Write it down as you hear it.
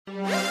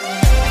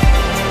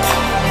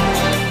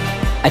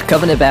At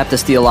Covenant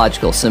Baptist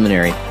Theological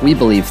Seminary, we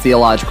believe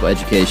theological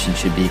education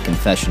should be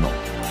confessional.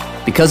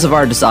 Because of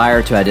our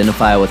desire to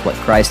identify with what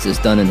Christ has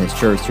done in His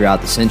church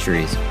throughout the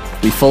centuries,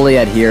 we fully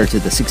adhere to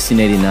the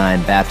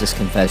 1689 Baptist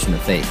Confession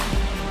of Faith.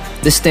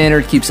 This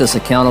standard keeps us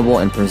accountable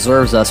and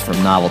preserves us from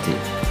novelty.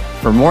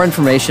 For more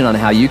information on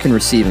how you can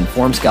receive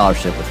informed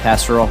scholarship with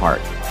pastoral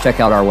heart, check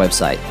out our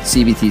website,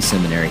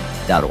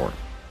 cbtseminary.org.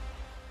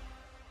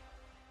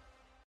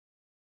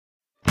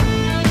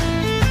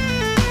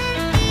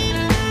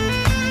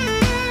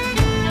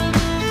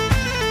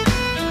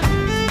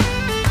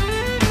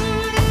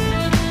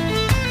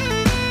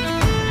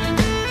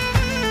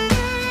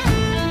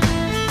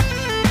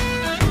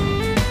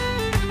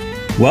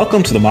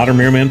 Welcome to the Modern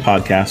Marrowman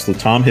podcast with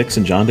Tom Hicks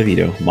and John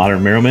DeVito.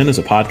 Modern Marrowman is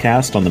a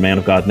podcast on the Man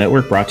of God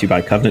Network brought to you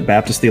by Covenant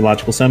Baptist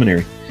Theological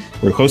Seminary.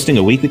 We're hosting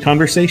a weekly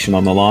conversation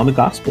on the law and the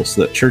gospel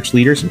so that church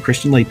leaders and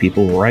Christian lay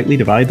people will rightly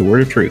divide the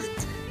word of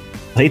truth.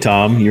 Hey,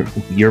 Tom,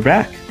 you're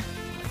back.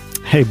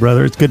 Hey,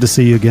 brother. It's good to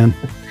see you again.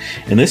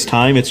 And this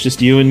time it's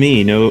just you and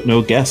me,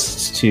 no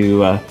guests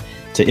to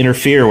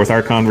interfere with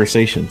our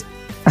conversation.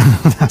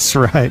 That's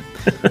right.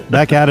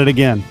 Back at it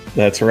again.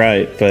 That's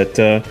right. But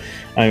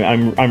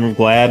I'm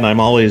glad, and I'm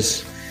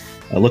always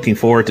looking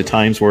forward to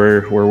times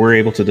where we're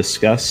able to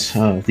discuss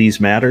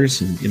these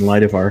matters in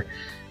light of our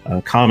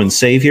common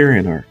Savior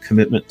and our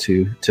commitment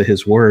to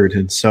His Word.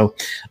 And so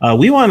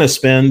we want to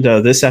spend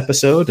this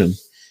episode and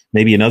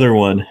maybe another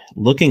one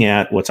looking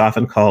at what's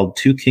often called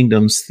two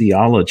kingdoms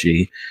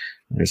theology.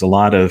 There's a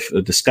lot of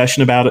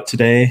discussion about it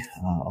today,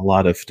 a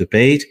lot of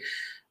debate.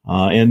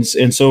 And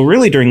so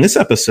really during this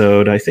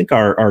episode, I think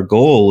our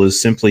goal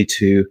is simply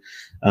to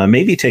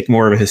maybe take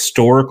more of a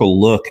historical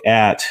look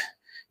at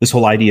this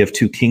whole idea of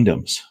two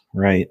kingdoms,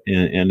 right?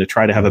 And to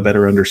try to have a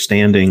better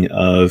understanding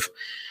of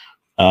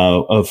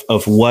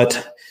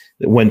what,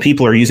 when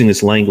people are using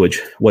this language,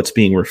 what's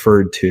being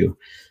referred to.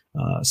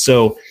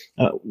 So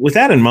with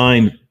that in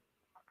mind,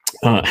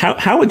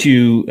 how would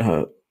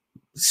you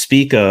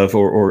speak of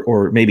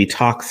or maybe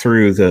talk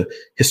through the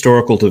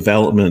historical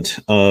development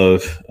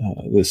of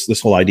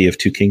this whole idea of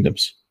two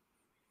kingdoms?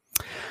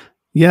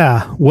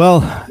 Yeah,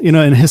 well, in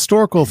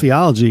historical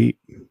theology,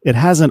 it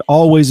hasn't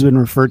always been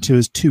referred to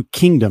as two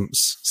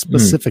kingdoms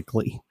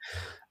specifically,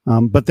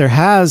 but there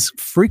has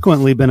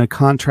frequently been a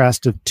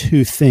contrast of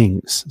two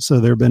things.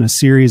 So there have been a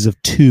series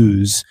of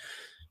twos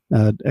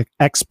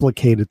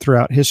explicated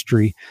throughout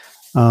history.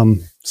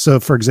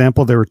 So, for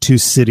example, there were two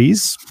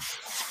cities.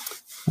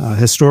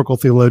 Historical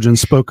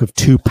theologians spoke of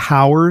two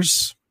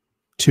powers,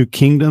 two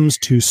kingdoms,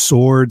 two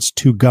swords,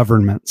 two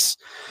governments.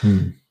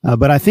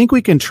 But I think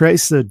we can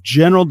trace the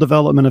general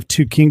development of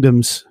two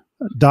kingdoms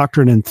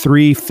doctrine in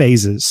three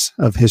phases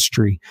of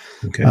history.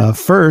 Okay.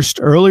 First,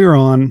 earlier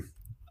on,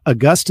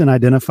 Augustine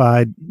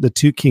identified the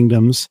two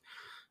kingdoms,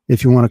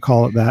 if you want to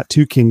call it that,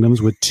 two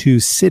kingdoms with two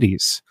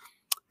cities.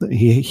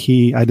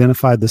 He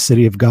identified the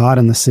city of God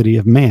and the city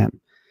of man.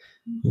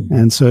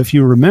 And so if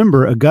you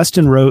remember,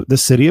 Augustine wrote The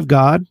City of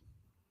God,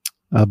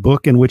 a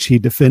book in which he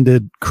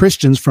defended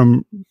Christians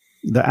from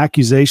the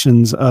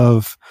accusations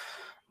of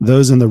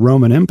those in the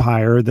Roman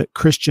Empire that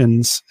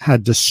Christians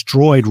had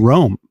destroyed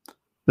Rome,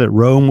 that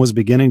Rome was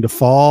beginning to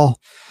fall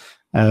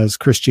as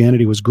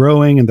Christianity was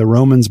growing, and the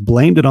Romans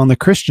blamed it on the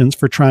Christians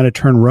for trying to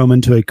turn Rome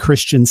into a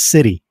Christian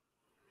city.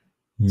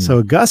 So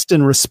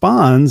Augustine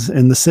responds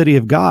in The City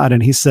of God,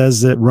 and he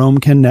says that Rome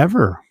can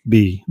never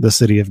be the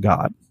city of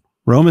God.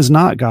 Rome is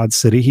not God's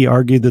city. He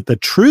argued that the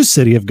true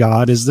city of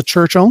God is the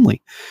church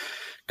only,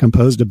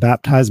 composed of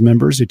baptized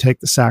members who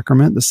take the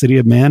sacrament. The city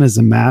of man is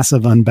a mass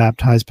of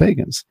unbaptized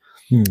pagans.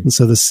 And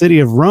so the city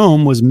of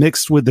Rome was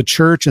mixed with the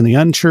church and the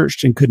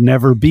unchurched and could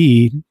never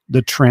be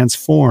the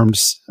transformed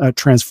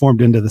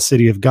into the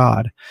city of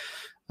God.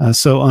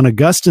 So on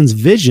Augustine's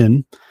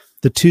vision,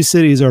 the two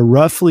cities are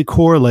roughly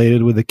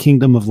correlated with the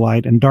kingdom of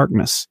light and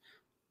darkness.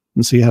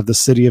 And so you have the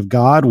city of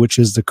God, which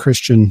is the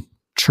Christian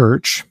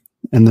church,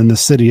 and then the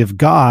city of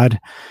God,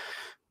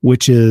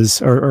 which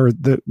is, or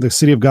the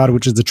city of God,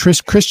 which is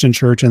the Christian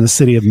church, and the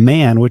city of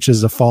man, which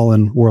is a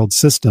fallen world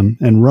system.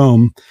 And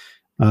Rome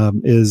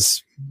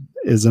is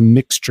a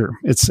mixture.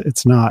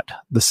 It's not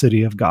the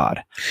city of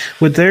God.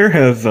 Would there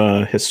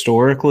have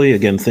historically,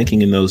 again,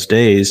 thinking in those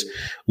days,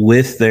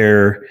 with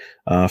their,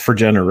 for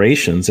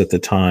generations at the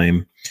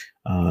time,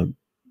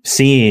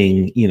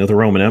 seeing, the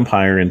Roman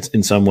Empire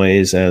in some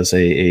ways as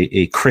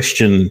a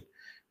Christian,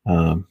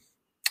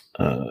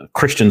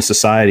 Christian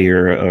society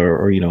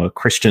or a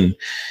Christian,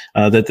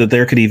 that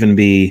there could even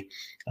be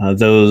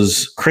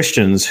those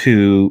Christians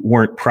who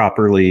weren't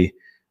properly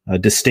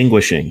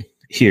distinguishing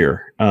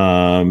here.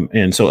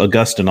 And so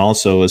Augustine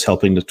also is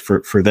helping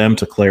for them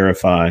to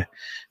clarify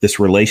this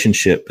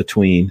relationship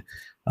between,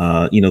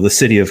 the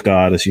city of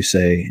God, as you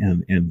say,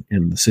 and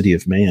the city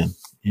of man.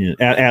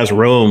 As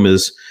Rome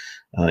is,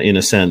 in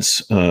a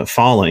sense,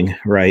 falling,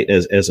 right,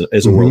 as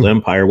a world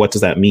empire, what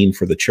does that mean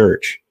for the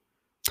church?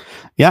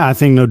 Yeah, I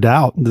think no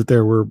doubt that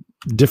there were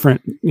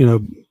different,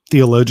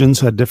 theologians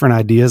who had different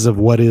ideas of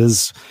what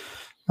is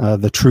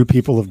the true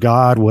people of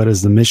God, what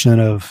is the mission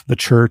of the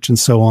church, and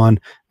so on.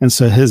 And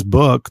so his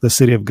book, The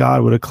City of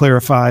God, would have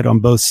clarified on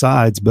both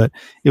sides, but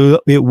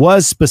it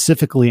was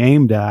specifically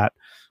aimed at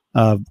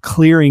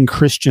clearing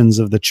Christians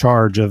of the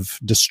charge of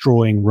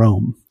destroying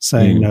Rome,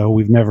 saying, no,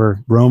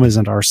 Rome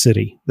isn't our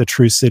city. The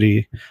true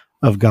city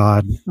of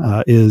God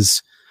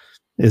is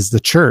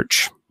the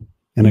church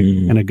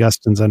in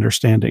Augustine's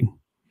understanding.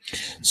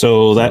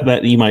 So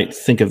that you might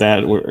think of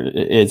that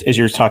as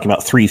you're talking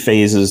about three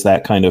phases.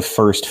 That kind of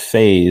first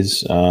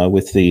phase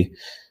with the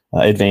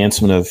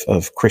advancement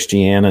of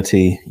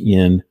Christianity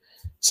in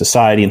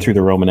society and through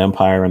the Roman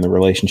Empire and the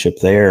relationship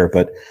there.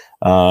 But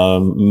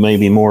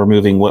maybe more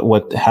moving.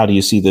 How do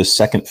you see this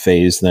second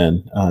phase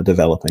then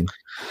developing?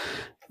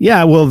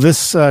 Yeah, well,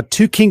 this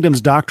two kingdoms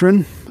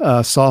doctrine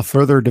saw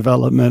further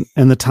development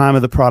in the time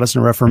of the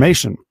Protestant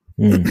Reformation,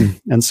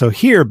 and so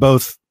here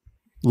both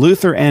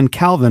Luther and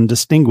Calvin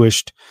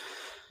distinguished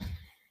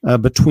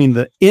between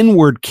the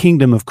inward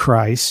kingdom of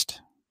Christ,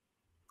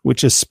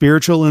 which is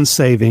spiritual and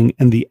saving,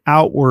 and the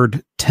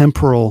outward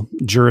temporal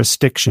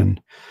jurisdiction.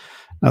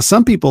 Now,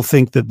 some people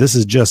think that this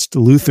is just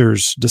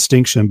Luther's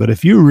distinction, but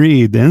if you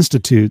read the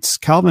Institutes,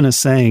 Calvin is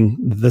saying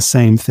the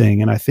same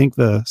thing, and I think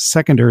the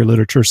secondary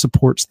literature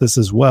supports this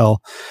as well.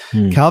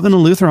 Calvin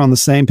and Luther are on the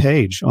same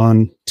page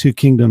on two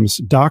kingdoms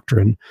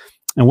doctrine.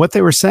 And what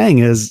they were saying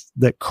is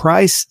that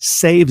Christ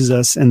saves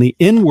us in the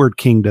inward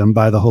kingdom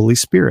by the Holy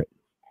Spirit.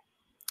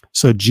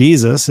 So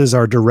Jesus is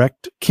our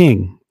direct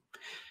king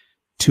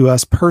to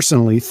us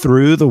personally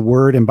through the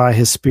word and by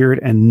his Spirit,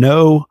 and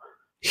no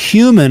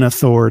human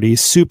authority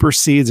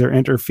supersedes or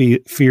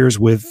interferes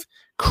with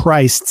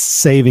Christ's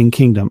saving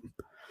kingdom.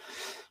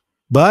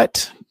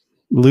 But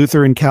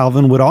Luther and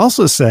Calvin would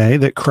also say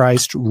that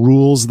Christ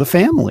rules the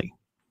family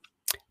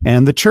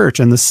and the church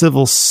and the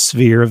civil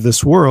sphere of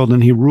this world,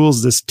 and he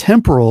rules this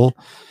temporal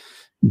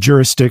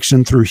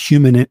jurisdiction through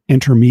human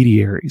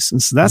intermediaries.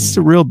 And so that's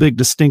the real big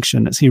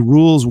distinction, is he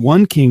rules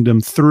one kingdom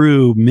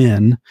through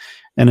men,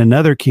 and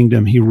another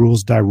kingdom he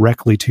rules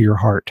directly to your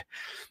heart.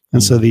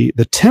 And so the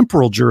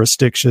temporal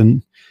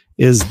jurisdiction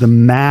is the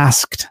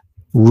masked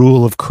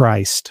rule of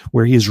Christ,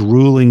 where he is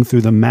ruling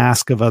through the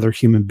mask of other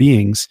human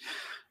beings.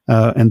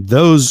 And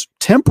those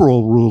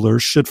temporal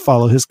rulers should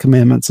follow his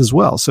commandments as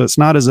well. So it's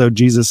not as though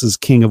Jesus is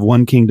king of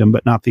one kingdom,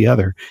 but not the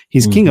other.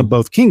 He's king of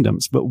both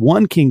kingdoms, but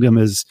one kingdom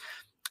is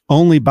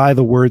only by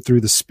the word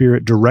through the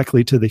Spirit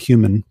directly to the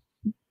human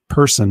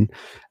person.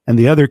 And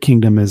the other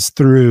kingdom is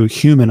through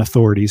human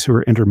authorities who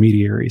are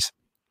intermediaries.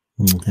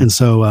 And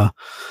so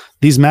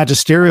these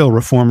magisterial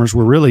reformers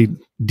were really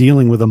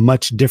dealing with a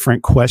much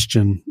different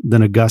question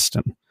than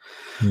Augustine.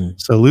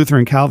 So Luther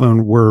and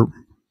Calvin were,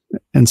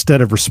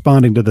 instead of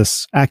responding to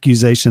this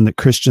accusation that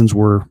Christians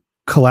were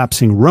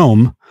collapsing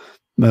Rome,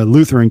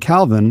 Luther and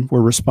Calvin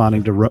were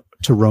responding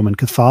to Roman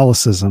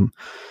Catholicism,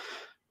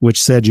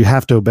 which said you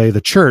have to obey the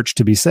church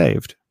to be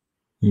saved,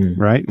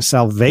 right?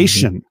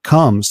 Salvation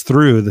comes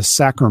through the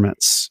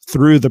sacraments,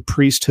 through the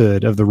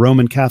priesthood of the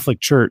Roman Catholic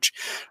Church.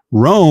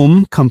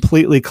 Rome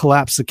completely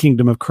collapsed the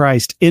kingdom of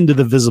Christ into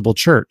the visible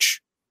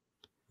church.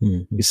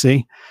 You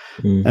see?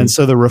 And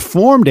so the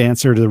Reformed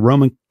answer to the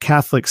Roman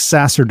Catholic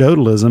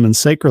sacerdotalism and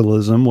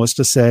sacralism was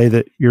to say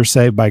that you're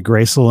saved by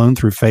grace alone,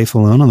 through faith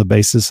alone, on the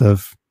basis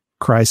of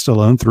Christ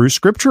alone, through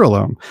Scripture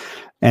alone.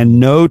 And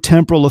no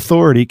temporal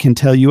authority can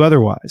tell you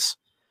otherwise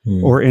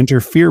or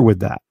interfere with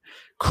that.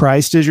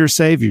 Christ is your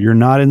Savior. You're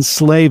not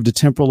enslaved to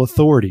temporal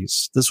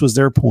authorities. This was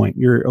their point.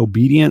 Your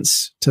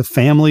obedience to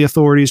family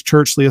authorities,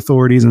 churchly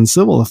authorities, and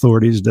civil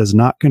authorities does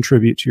not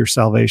contribute to your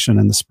salvation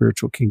in the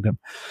spiritual kingdom.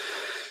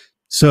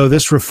 So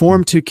this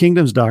Reformed Two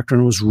Kingdoms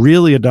doctrine was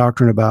really a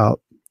doctrine about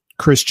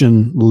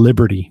Christian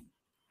liberty,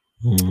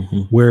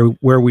 where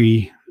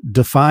we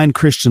define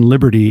Christian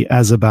liberty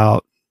as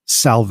about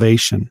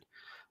salvation.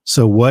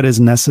 So what is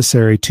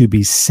necessary to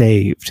be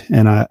saved?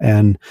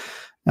 And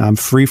I'm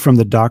free from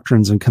the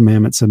doctrines and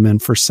commandments of men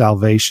for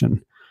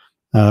salvation,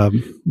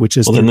 which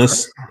is... Well, then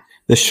this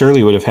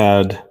surely would have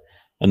had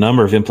a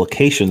number of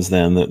implications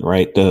then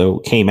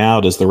that came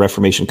out as the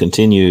Reformation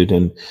continued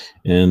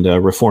and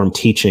Reformed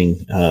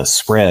teaching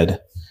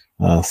spread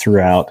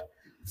throughout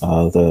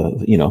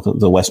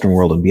the Western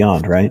world and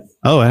beyond, right?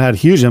 Oh, it had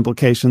huge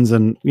implications.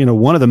 And,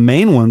 one of the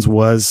main ones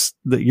was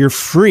that you're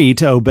free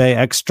to obey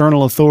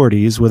external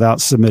authorities without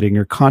submitting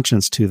your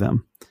conscience to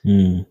them.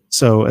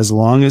 So as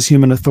long as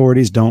human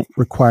authorities don't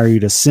require you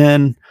to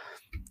sin,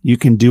 you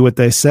can do what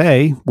they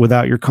say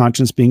without your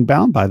conscience being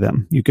bound by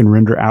them. You can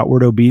render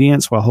outward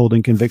obedience while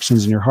holding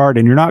convictions in your heart,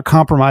 and you're not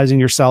compromising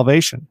your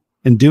salvation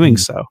in doing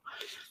so.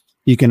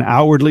 You can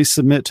outwardly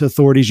submit to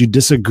authorities you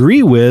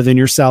disagree with, and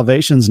your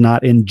salvation's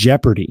not in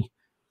jeopardy.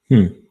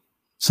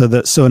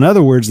 So in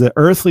other words, the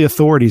earthly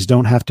authorities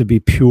don't have to be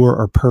pure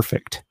or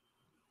perfect.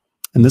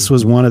 And this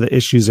was one of the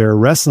issues they were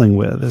wrestling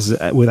with, is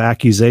with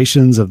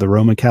accusations of the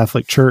Roman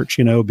Catholic Church,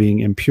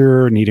 being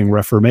impure, needing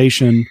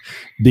reformation,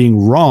 being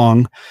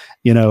wrong.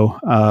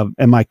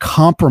 Am I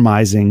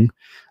compromising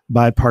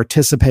by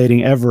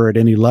participating ever at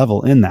any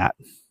level in that?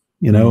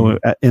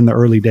 in the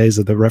early days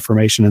of the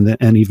Reformation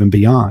and even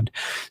beyond.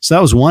 So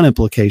that was one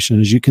implication,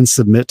 is you can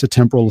submit to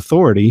temporal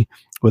authority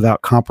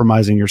without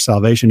compromising your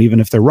salvation, even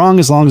if they're wrong,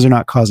 as long as they're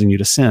not causing you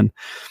to sin.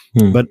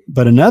 But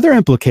another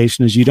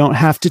implication is you don't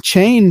have to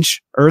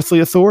change earthly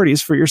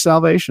authorities for your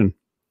salvation.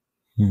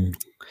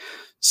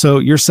 So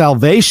your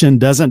salvation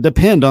doesn't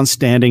depend on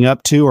standing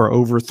up to or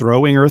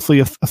overthrowing earthly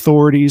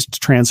authorities.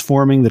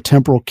 Transforming the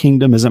temporal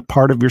kingdom isn't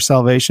part of your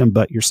salvation,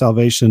 but your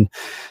salvation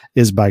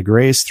is by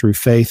grace through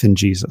faith in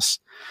Jesus.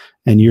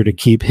 And you're to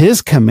keep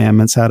his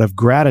commandments out of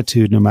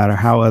gratitude, no matter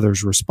how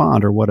others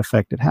respond or what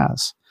effect it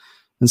has.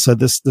 And so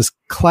this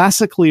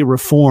classically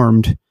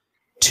reformed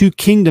two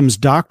kingdoms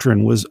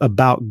doctrine was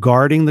about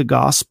guarding the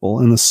gospel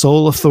and the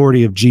sole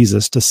authority of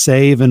Jesus to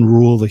save and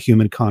rule the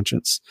human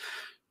conscience.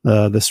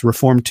 This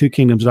reformed two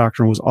kingdoms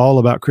doctrine was all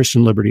about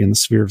Christian liberty in the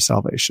sphere of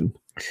salvation.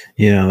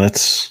 Yeah,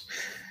 that's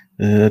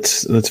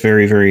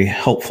very, very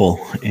helpful,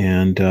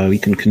 and we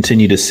can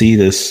continue to see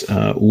this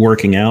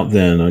working out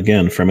then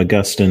again from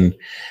Augustine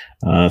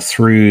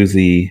through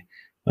the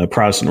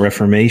Protestant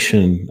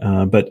Reformation.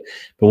 But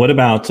what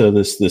about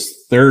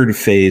this third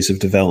phase of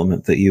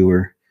development that you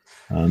were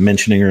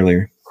mentioning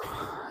earlier?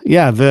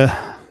 Yeah,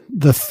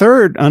 the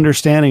third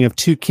understanding of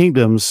two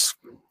kingdoms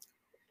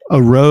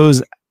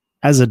arose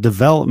as a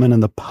development in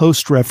the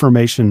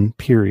post-Reformation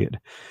period,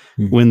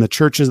 when the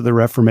churches of the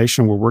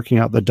Reformation were working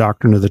out the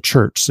doctrine of the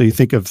church. So you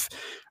think of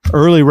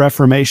early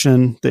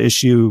Reformation,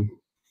 the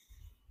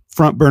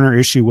front burner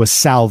issue was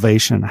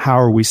salvation. How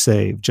are we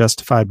saved?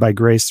 Justified by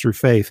grace through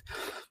faith.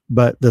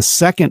 But the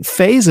second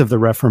phase of the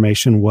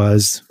Reformation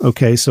was,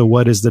 okay, so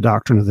what is the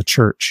doctrine of the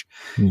church?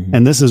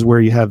 And this is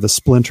where you have the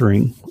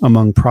splintering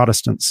among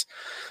Protestants.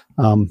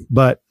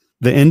 But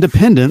the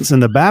Independents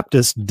and the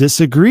Baptists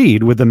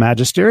disagreed with the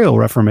Magisterial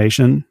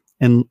Reformation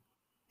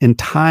in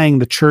tying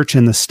the church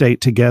and the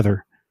state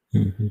together.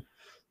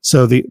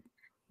 So the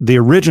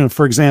original,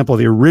 for example,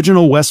 the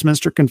original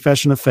Westminster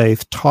Confession of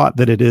Faith taught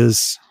that it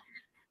is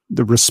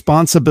the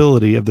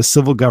responsibility of the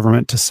civil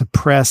government to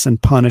suppress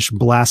and punish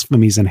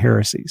blasphemies and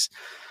heresies.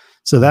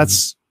 So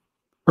that's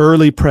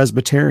early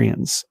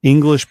Presbyterians.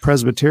 English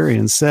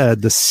Presbyterians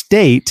said the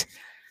state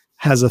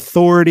has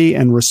authority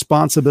and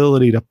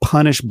responsibility to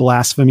punish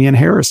blasphemy and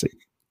heresy.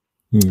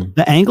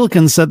 The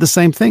Anglicans said the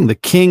same thing. The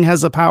king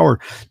has the power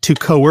to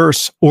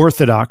coerce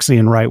orthodoxy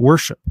and right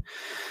worship.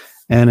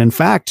 And in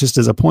fact, just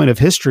as a point of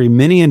history,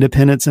 many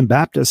Independents and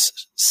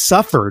Baptists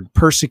suffered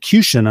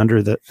persecution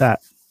under that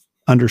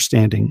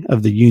understanding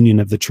of the union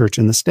of the church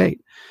and the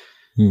state.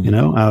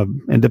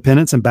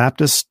 Independents and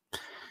Baptists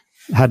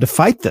had to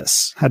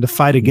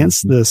fight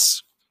against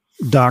this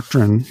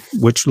doctrine,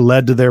 which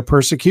led to their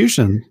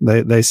persecution.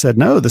 They said,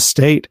 no, the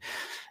state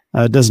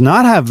does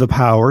not have the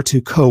power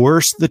to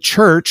coerce the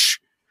church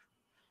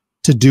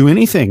to do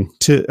anything,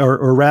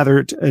 or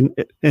rather,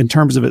 in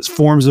terms of its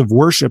forms of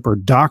worship or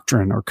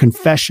doctrine or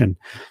confession.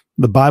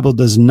 The Bible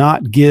does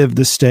not give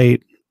the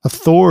state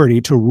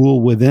authority to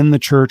rule within the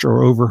church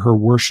or over her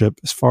worship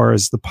as far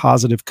as the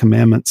positive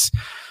commandments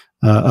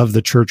of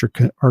the church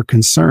are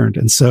concerned.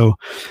 And so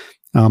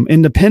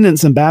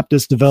Independents and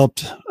Baptists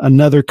developed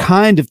another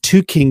kind of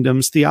two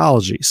kingdoms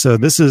theology. So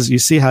you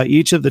see how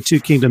each of the two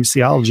kingdoms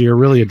theology are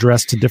really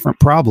addressed to different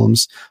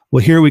problems.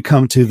 Well, here we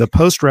come to the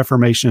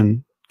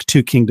post-Reformation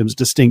two kingdoms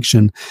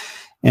distinction,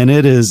 and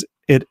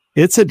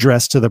it's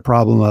addressed to the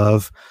problem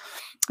of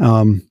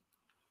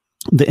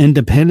the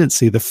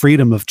independency, the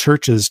freedom of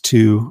churches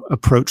to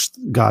approach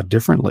God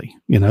differently,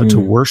 to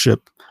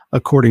worship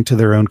according to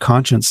their own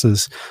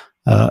consciences,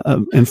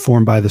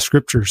 informed by the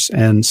scriptures.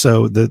 And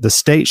so the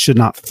state should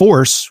not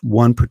force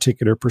one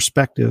particular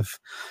perspective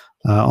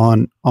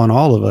on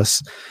all of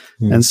us.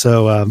 And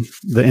so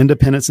the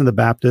Independents and the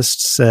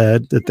Baptists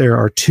said that there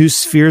are two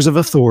spheres of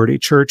authority,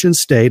 church and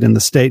state, and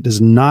the state does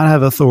not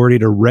have authority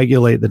to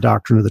regulate the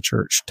doctrine of the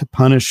church, to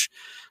punish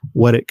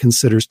what it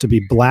considers to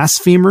be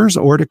blasphemers,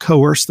 or to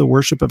coerce the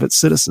worship of its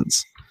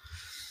citizens.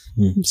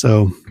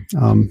 So,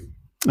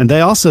 and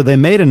they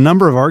made a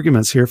number of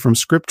arguments here from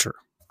scripture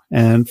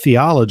and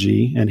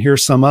theology, and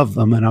here's some of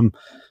them. And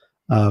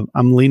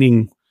I'm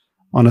leaning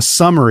on a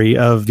summary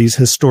of these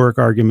historic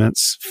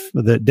arguments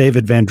that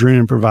David Van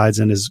Drunen provides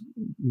in his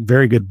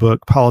very good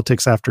book,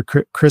 Politics After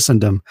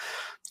Christendom.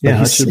 Yeah,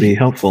 that should be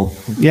helpful.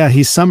 Yeah,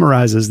 he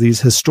summarizes these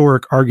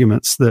historic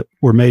arguments that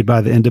were made by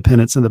the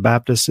Independents and the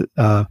Baptists,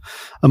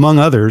 among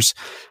others.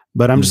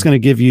 But I'm just going to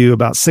give you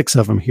about 6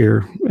 of them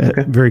here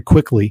very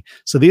quickly.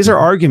 So these are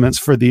arguments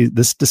for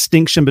this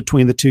distinction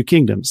between the two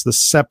kingdoms, the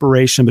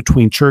separation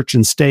between church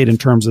and state in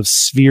terms of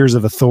spheres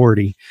of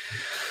authority.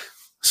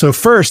 So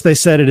first, they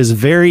said it is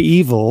very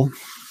evil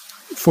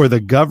for the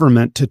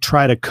government to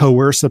try to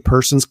coerce a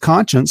person's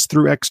conscience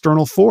through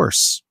external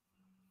force,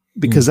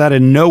 because that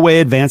in no way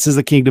advances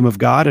the kingdom of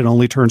God. It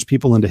only turns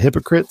people into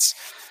hypocrites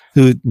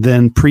who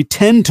then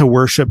pretend to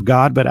worship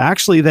God, but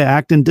actually they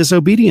act in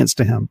disobedience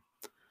to him.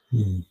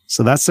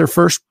 So that's their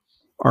first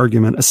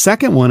argument. A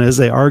second one is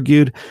they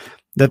argued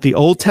that the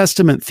Old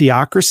Testament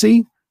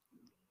theocracy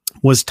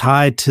was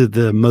tied to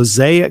the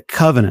Mosaic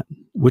covenant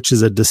which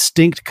is a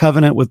distinct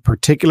covenant with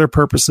particular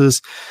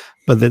purposes,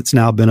 but that's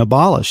now been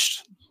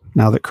abolished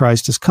now that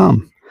Christ has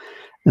come.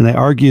 And they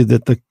argue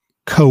that the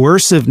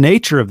coercive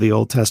nature of the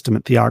Old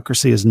Testament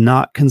theocracy is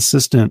not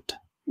consistent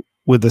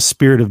with the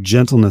spirit of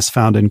gentleness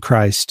found in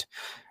Christ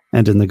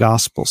and in the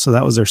gospel. So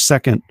that was their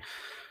second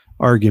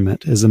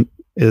argument, is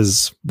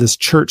this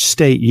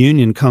church-state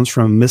union comes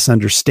from a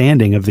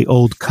misunderstanding of the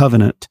Old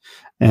Covenant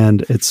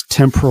and its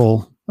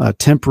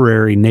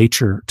temporary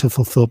nature to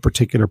fulfill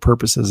particular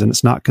purposes, and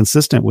it's not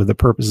consistent with the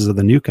purposes of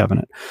the New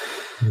Covenant.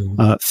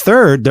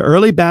 Third, the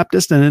early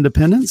Baptists and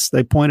Independents,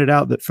 they pointed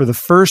out that for the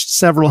first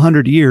several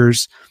hundred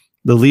years,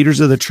 the leaders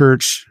of the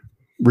church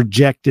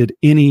rejected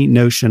any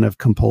notion of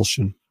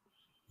compulsion.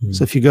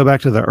 So if you go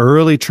back to the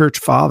early church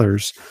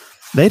fathers,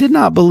 they did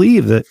not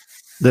believe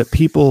that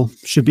people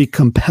should be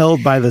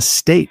compelled by the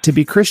state to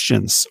be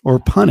Christians or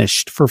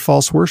punished for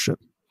false worship.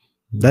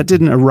 That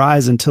didn't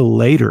arise until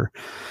later.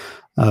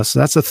 So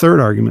that's a third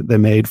argument they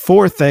made.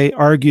 Fourth, they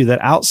argue that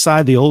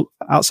outside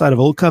of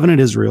Old Covenant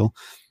Israel,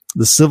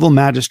 the civil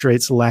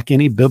magistrates lack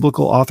any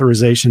biblical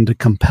authorization to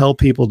compel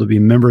people to be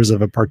members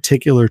of a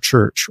particular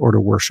church or to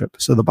worship.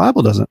 So the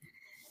Bible doesn't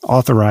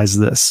authorize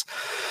this.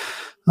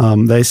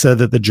 They said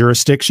that the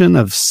jurisdiction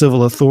of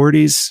civil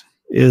authorities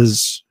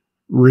is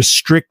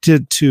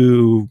restricted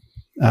to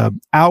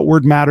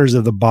outward matters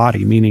of the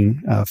body,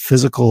 meaning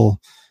physical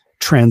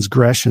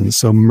transgressions,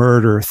 so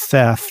murder,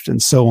 theft,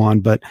 and so on,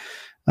 but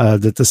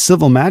that the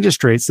civil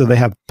magistrates, though they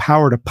have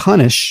power to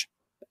punish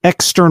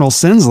external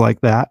sins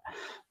like that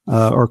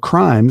or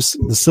crimes,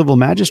 the civil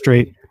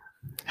magistrate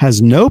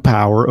has no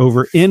power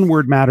over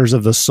inward matters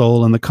of the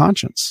soul and the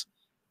conscience.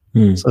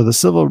 So the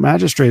civil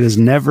magistrate is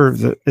never,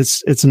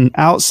 it's an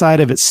outside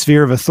of its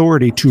sphere of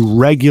authority to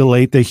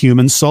regulate the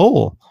human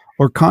soul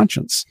or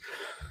conscience.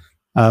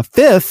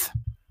 Fifth,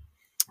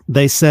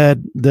 they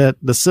said that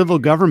the civil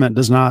government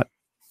does not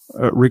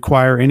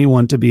require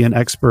anyone to be an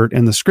expert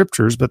in the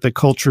scriptures, but the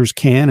cultures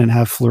can and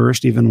have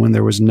flourished even when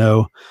there was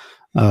no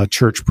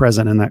church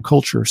present in that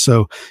culture.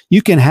 So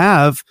you can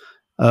have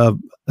a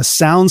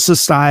sound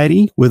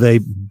society with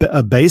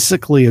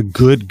basically a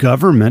good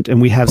government, and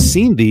we have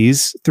seen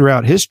these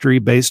throughout history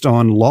based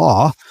on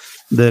law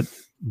that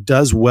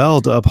does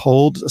well to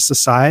uphold a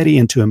society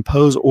and to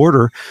impose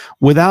order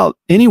without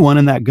anyone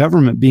in that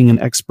government being an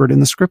expert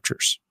in the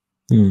scriptures.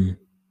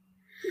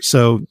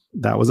 So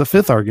that was a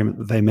fifth argument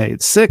that they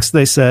made. Sixth,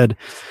 they said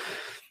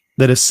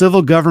that if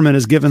civil government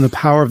is given the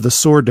power of the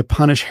sword to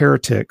punish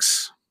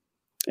heretics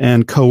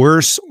and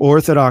coerce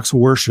orthodox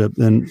worship,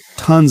 then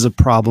tons of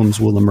problems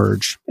will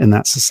emerge in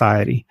that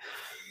society.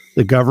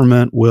 The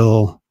government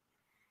will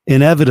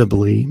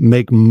inevitably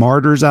make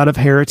martyrs out of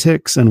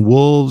heretics and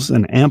wolves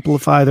and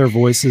amplify their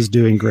voices,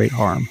 doing great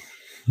harm.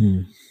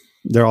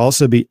 There'll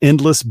also be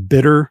endless,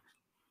 bitter,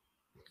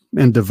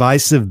 and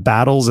divisive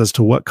battles as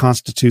to what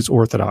constitutes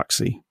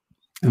orthodoxy.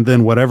 And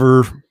then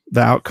whatever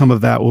the outcome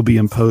of that will be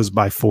imposed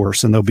by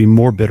force, and there'll be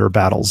more bitter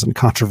battles and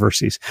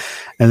controversies.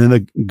 And then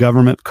the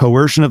government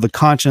coercion of the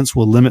conscience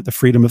will limit the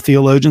freedom of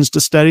theologians to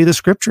study the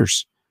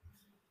scriptures,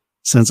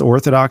 since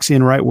orthodoxy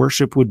and right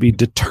worship would be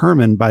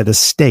determined by the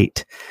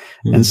state.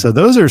 And so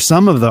those are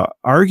some of the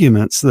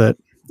arguments that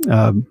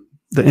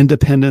the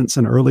Independents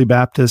and early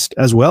Baptists,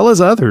 as well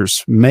as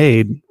others,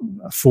 made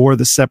for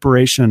the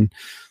separation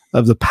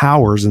of the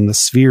powers and the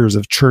spheres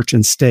of church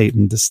and state,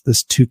 and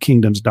this two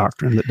kingdoms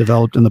doctrine that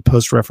developed in the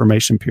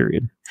post-Reformation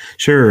period.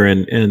 Sure,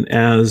 and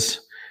as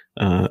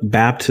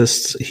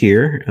Baptists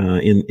here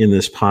in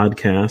this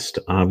podcast,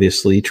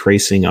 obviously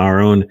tracing our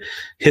own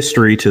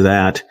history to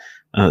that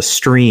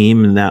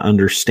stream and that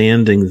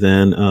understanding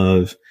then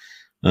of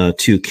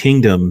two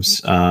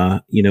kingdoms.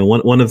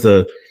 One of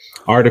the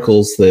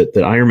articles that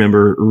I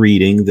remember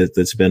reading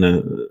that's been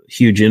a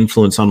huge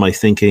influence on my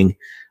thinking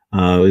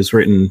it was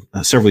written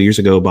several years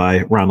ago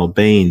by Ronald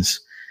Baines,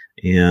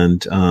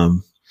 and I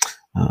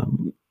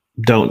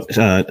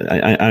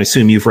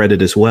assume you've read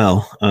it as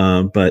well.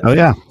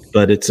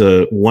 But it's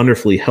a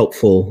wonderfully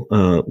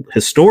helpful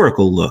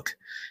historical look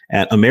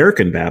at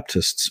American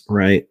Baptists,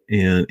 right,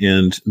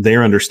 and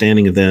their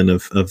understanding then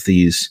of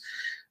this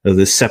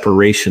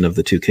separation of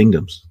the two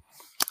kingdoms.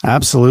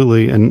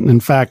 Absolutely, and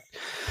in fact,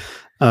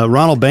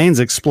 Ronald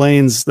Baines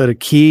explains that a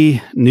key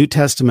New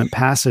Testament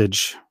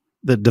passage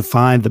that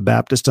defined the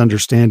Baptist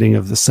understanding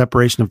of the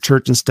separation of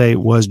church and state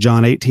was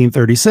John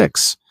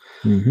 18:36,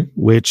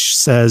 which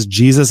says,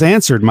 Jesus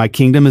answered, "My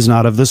kingdom is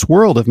not of this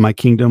world. If my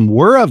kingdom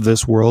were of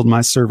this world,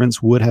 my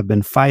servants would have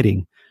been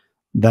fighting,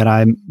 that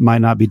I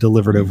might not be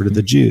delivered over to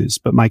the Jews.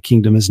 But my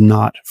kingdom is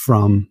not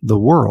from the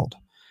world."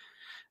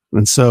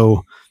 And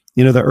so,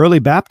 the early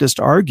Baptists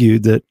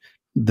argued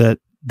that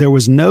there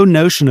was no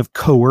notion of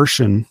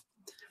coercion,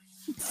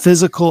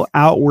 physical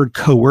outward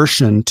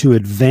coercion, to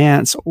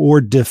advance or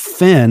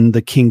defend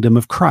the kingdom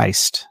of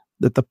Christ,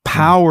 that the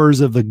powers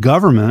of the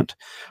government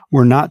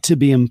were not to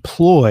be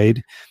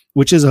employed,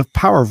 which is a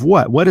power of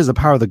what? What is the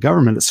power of the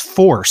government? It's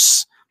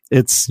force.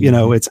 It's,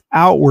 it's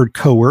outward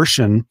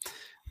coercion.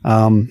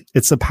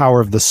 It's the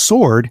power of the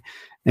sword.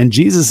 And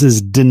Jesus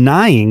is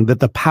denying that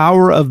the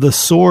power of the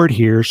sword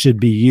here should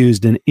be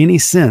used in any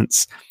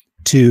sense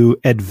to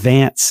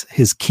advance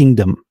his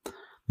kingdom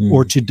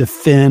or to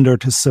defend or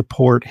to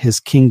support his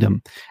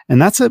kingdom.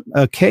 And that's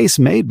a case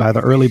made by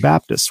the early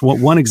Baptists.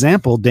 One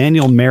example,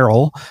 Daniel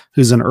Marrow,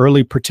 who's an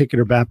early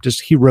particular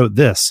Baptist, he wrote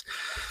this.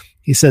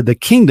 He said, "The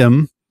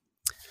kingdom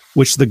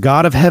which the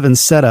God of heaven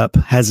set up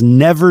has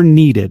never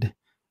needed,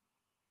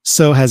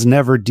 so has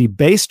never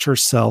debased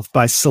herself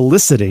by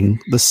soliciting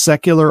the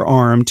secular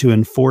arm to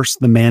enforce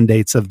the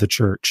mandates of the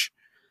church.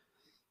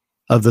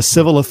 Of the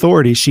civil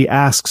authority, she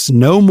asks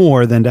no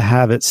more than to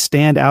have it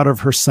stand out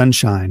of her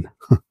sunshine.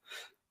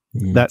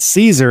 That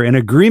Caesar, in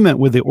agreement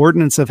with the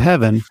ordinance of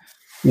heaven,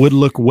 would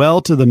look well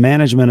to the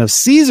management of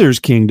Caesar's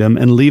kingdom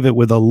and leave it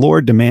with the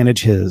Lord to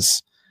manage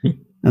his."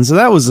 And so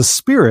that was the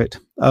spirit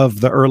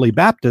of the early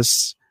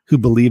Baptists, who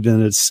believed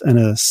in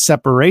a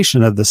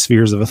separation of the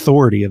spheres of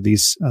authority of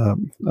these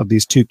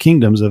two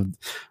kingdoms, of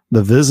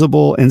the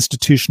visible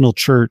institutional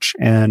church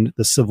and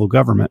the civil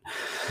government.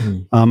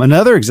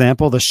 Another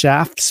example, the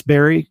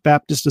Shaftesbury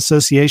Baptist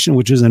Association,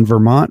 which is in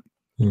Vermont,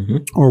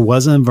 or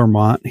was in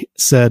Vermont,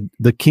 said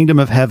the kingdom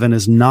of heaven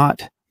is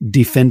not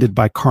defended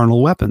by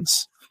carnal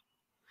weapons.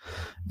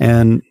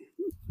 And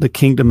the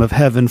kingdom of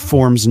heaven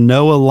forms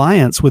no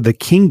alliance with the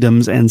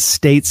kingdoms and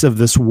states of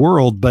this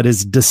world, but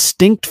is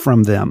distinct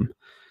from them.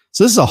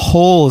 So this is a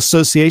whole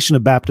association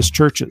of Baptist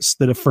churches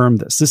that affirm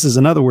this. This is,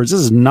 in other words, this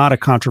is not a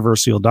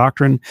controversial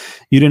doctrine.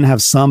 You didn't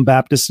have some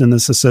Baptists in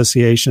this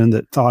association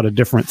that thought a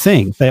different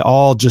thing. They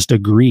all just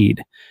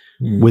agreed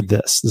with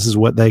this. This is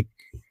what they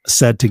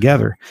said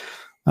together.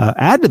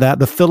 Add to that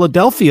the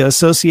Philadelphia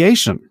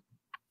Association.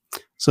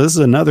 So this is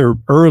another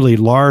early,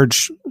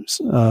 large,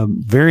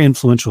 very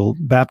influential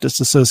Baptist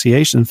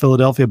association.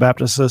 Philadelphia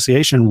Baptist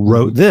Association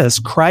wrote this: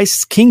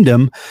 "Christ's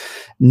kingdom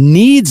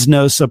needs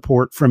no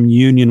support from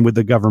union with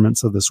the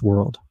governments of this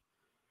world.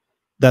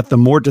 That the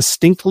more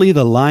distinctly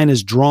the line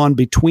is drawn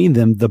between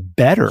them, the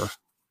better."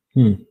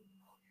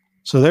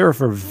 So there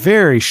are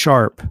very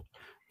sharp,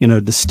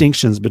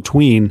 distinctions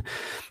between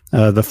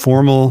the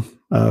formal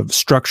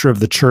structure of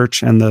the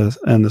church and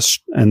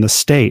the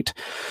state.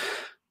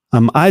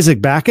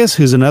 Isaac Backus,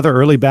 who's another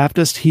early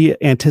Baptist, he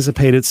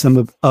anticipated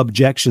some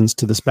objections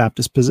to this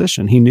Baptist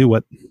position. He knew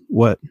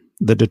what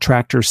the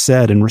detractors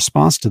said in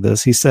response to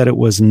this. He said it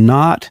was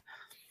not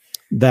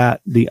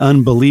that the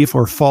unbelief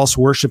or false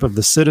worship of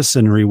the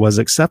citizenry was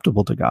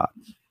acceptable to God.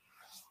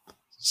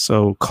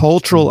 So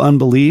cultural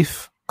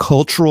unbelief,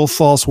 cultural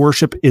false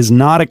worship is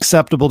not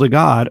acceptable to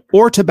God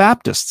or to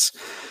Baptists.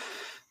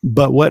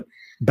 But what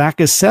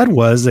Backus said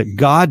was that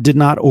God did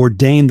not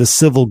ordain the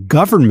civil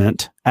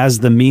government as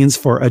the means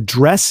for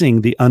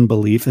addressing the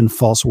unbelief and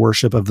false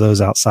worship of those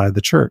outside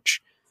the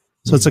church.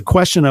 So it's a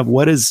question of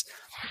what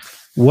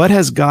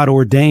has God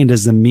ordained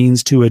as the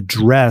means to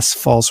address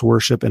false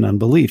worship and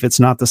unbelief? It's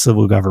not the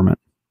civil government,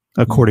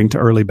 according to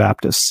early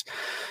Baptists.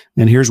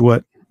 And here's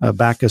what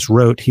Backus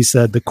wrote. He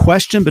said, "The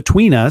question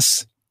between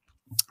us,"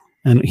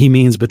 and he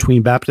means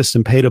between Baptists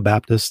and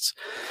Paedo-Baptists,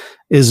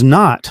 "is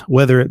not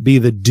whether it be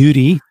the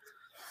duty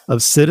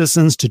of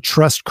citizens to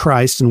trust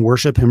Christ and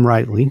worship him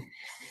rightly,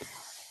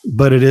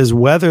 but it is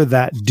whether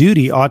that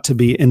duty ought to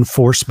be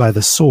enforced by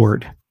the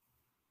sword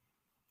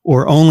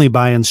or only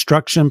by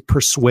instruction,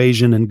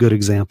 persuasion, and good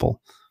example."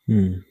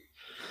 And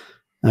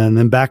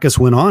then Backus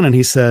went on and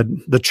he said,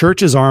 "The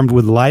church is armed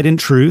with light and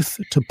truth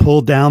to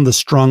pull down the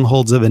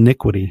strongholds of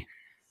iniquity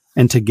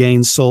and to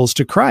gain souls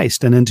to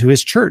Christ and into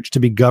his church, to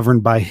be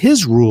governed by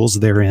his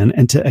rules therein,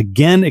 and to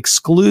again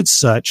exclude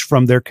such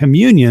from their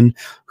communion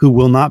who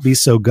will not be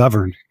so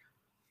governed,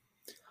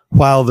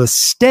 while the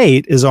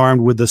state is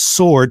armed with the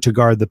sword to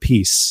guard the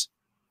peace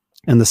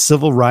and the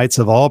civil rights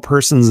of all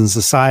persons and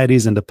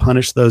societies, and to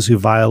punish those who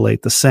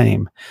violate the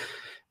same.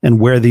 And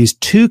where these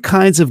two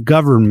kinds of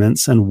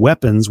governments and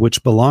weapons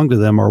which belong to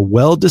them are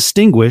well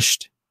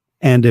distinguished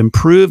and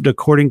improved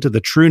according to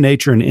the true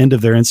nature and end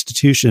of their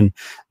institution,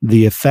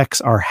 the effects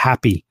are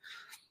happy,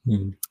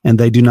 and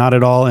they do not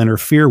at all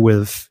interfere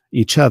with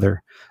each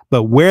other.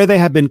 But where they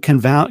have been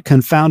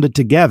confounded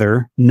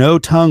together, no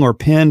tongue or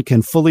pen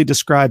can fully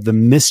describe the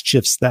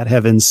mischiefs that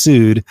have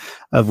ensued,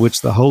 of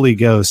which the Holy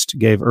Ghost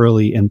gave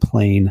early and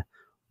plain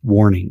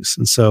warnings."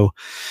 And so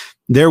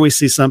there we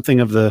see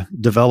something of the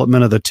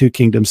development of the two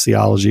kingdoms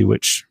theology,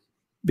 which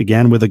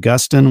began with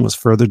Augustine, was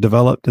further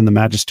developed in the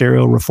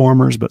magisterial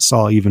reformers, but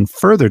saw even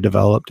further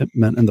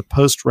development in the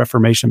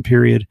post-Reformation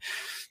period,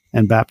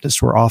 and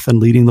Baptists were often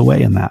leading the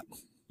way in that.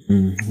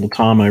 Well,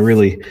 Tom, I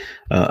really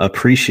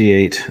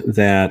appreciate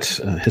that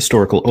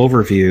historical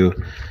overview.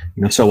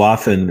 So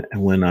often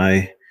when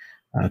I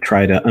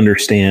try to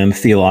understand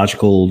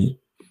theological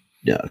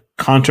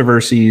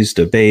controversies,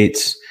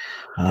 debates,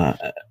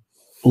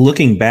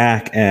 looking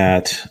back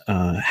at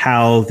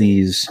how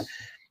these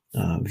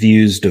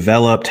views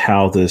developed,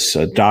 how this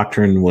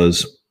doctrine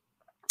was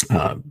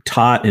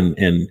taught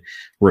and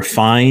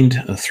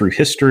refined through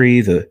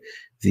history,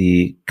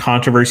 the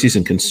controversies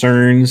and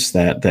concerns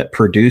that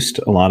produced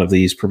a lot of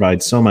these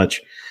provide so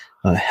much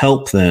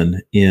help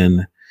then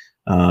in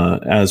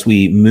as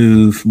we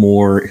move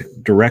more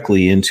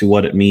directly into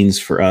what it means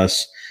for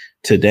us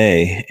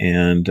today.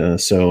 And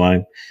so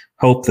I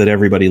hope that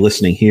everybody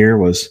listening here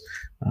was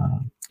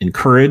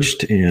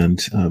encouraged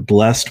and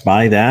blessed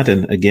by that.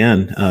 And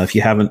again, if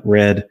you haven't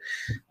read,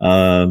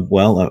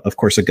 of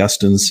course,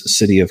 Augustine's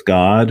City of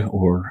God,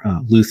 or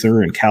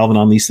Luther and Calvin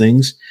on these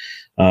things,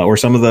 or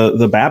some of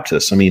the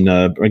Baptists. I mean,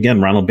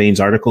 again, Ronald Bain's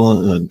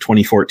article,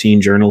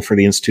 2014 Journal for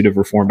the Institute of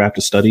Reformed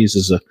Baptist Studies,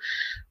 is a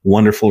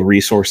wonderful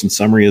resource and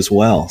summary as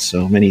well.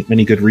 So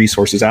many good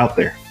resources out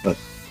there. But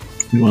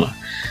we want to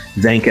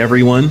thank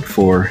everyone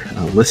for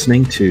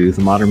listening to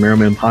the Modern Marrow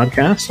Men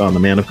podcast on the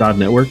Man of God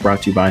Network,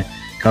 brought to you by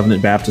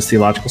Covenant Baptist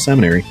Theological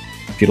Seminary.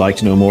 If you'd like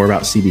to know more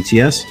about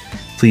CBTS,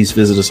 please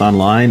visit us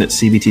online at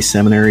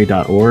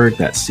cbtseminary.org.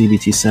 That's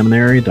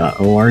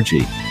cbtseminary.org.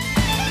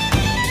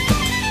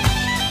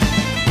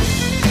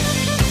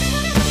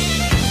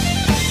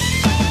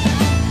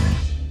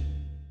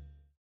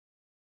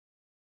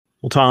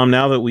 Well, Tom,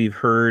 now that we've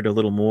heard a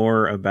little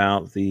more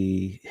about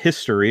the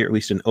history, or at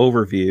least an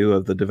overview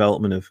of the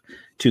development of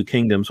two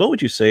kingdoms, what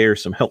would you say are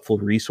some helpful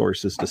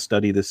resources to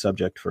study this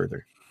subject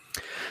further?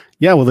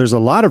 Yeah, well, there's a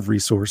lot of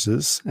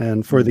resources.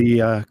 And for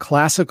the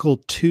classical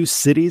two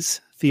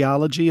cities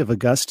theology of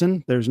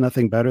Augustine, there's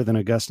nothing better than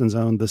Augustine's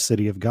own The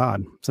City of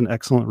God. It's an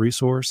excellent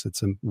resource.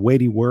 It's a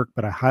weighty work,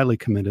 but I highly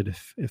commend it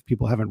if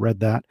people haven't read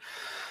that.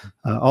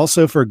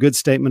 Also, for a good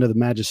statement of the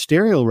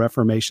magisterial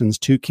Reformation's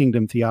two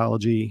kingdom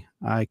theology,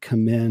 I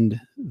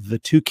commend The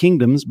Two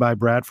Kingdoms by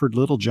Bradford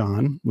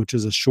Littlejohn, which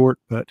is a short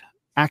but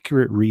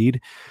accurate read.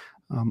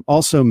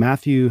 Also,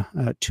 Matthew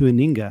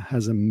Tuaninga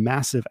has a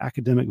massive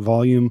academic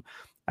volume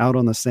out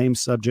on the same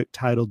subject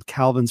titled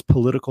Calvin's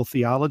Political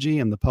Theology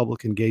and the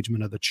Public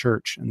Engagement of the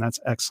Church, and that's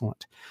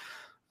excellent.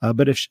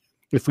 But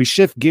if we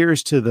shift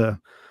gears to the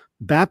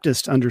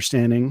Baptist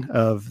understanding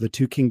of the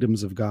two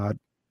kingdoms of God,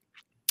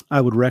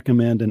 I would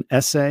recommend an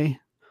essay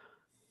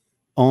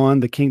on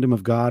the kingdom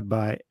of God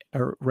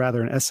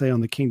an essay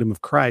on the kingdom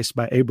of Christ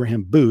by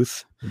Abraham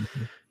Booth.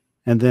 Mm-hmm.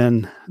 And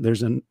then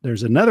there's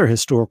another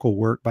historical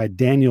work by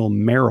Daniel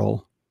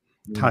Marrow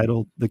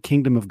titled The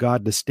Kingdom of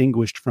God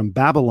Distinguished from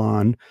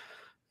Babylon.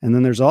 And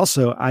then there's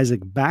also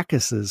Isaac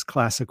Backus's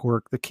classic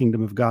work, The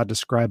Kingdom of God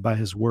Described by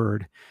His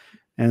Word.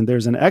 And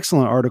there's an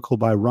excellent article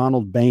by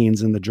Ronald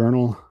Baines in the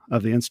Journal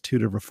of the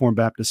Institute of Reformed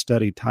Baptist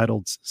Study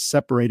titled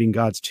Separating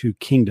God's Two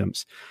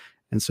Kingdoms.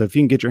 And so if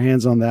you can get your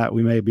hands on that,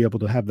 we may be able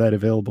to have that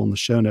available in the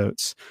show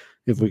notes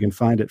if we can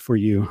find it for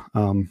you.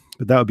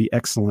 But that would be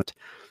excellent.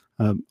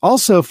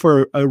 Also,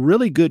 for a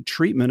really good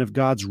treatment of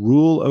God's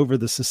rule over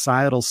the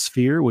societal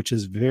sphere, which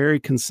is very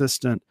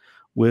consistent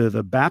with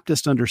a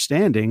Baptist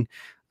understanding,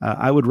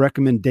 I would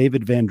recommend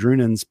David Van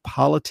Drunen's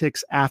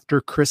Politics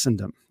After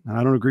Christendom. Now,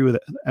 I don't agree with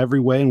every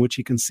way in which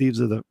he conceives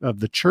of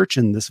the church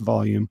in this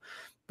volume,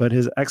 but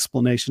his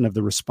explanation of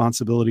the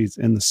responsibilities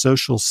in the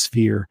social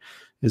sphere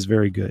is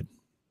very good.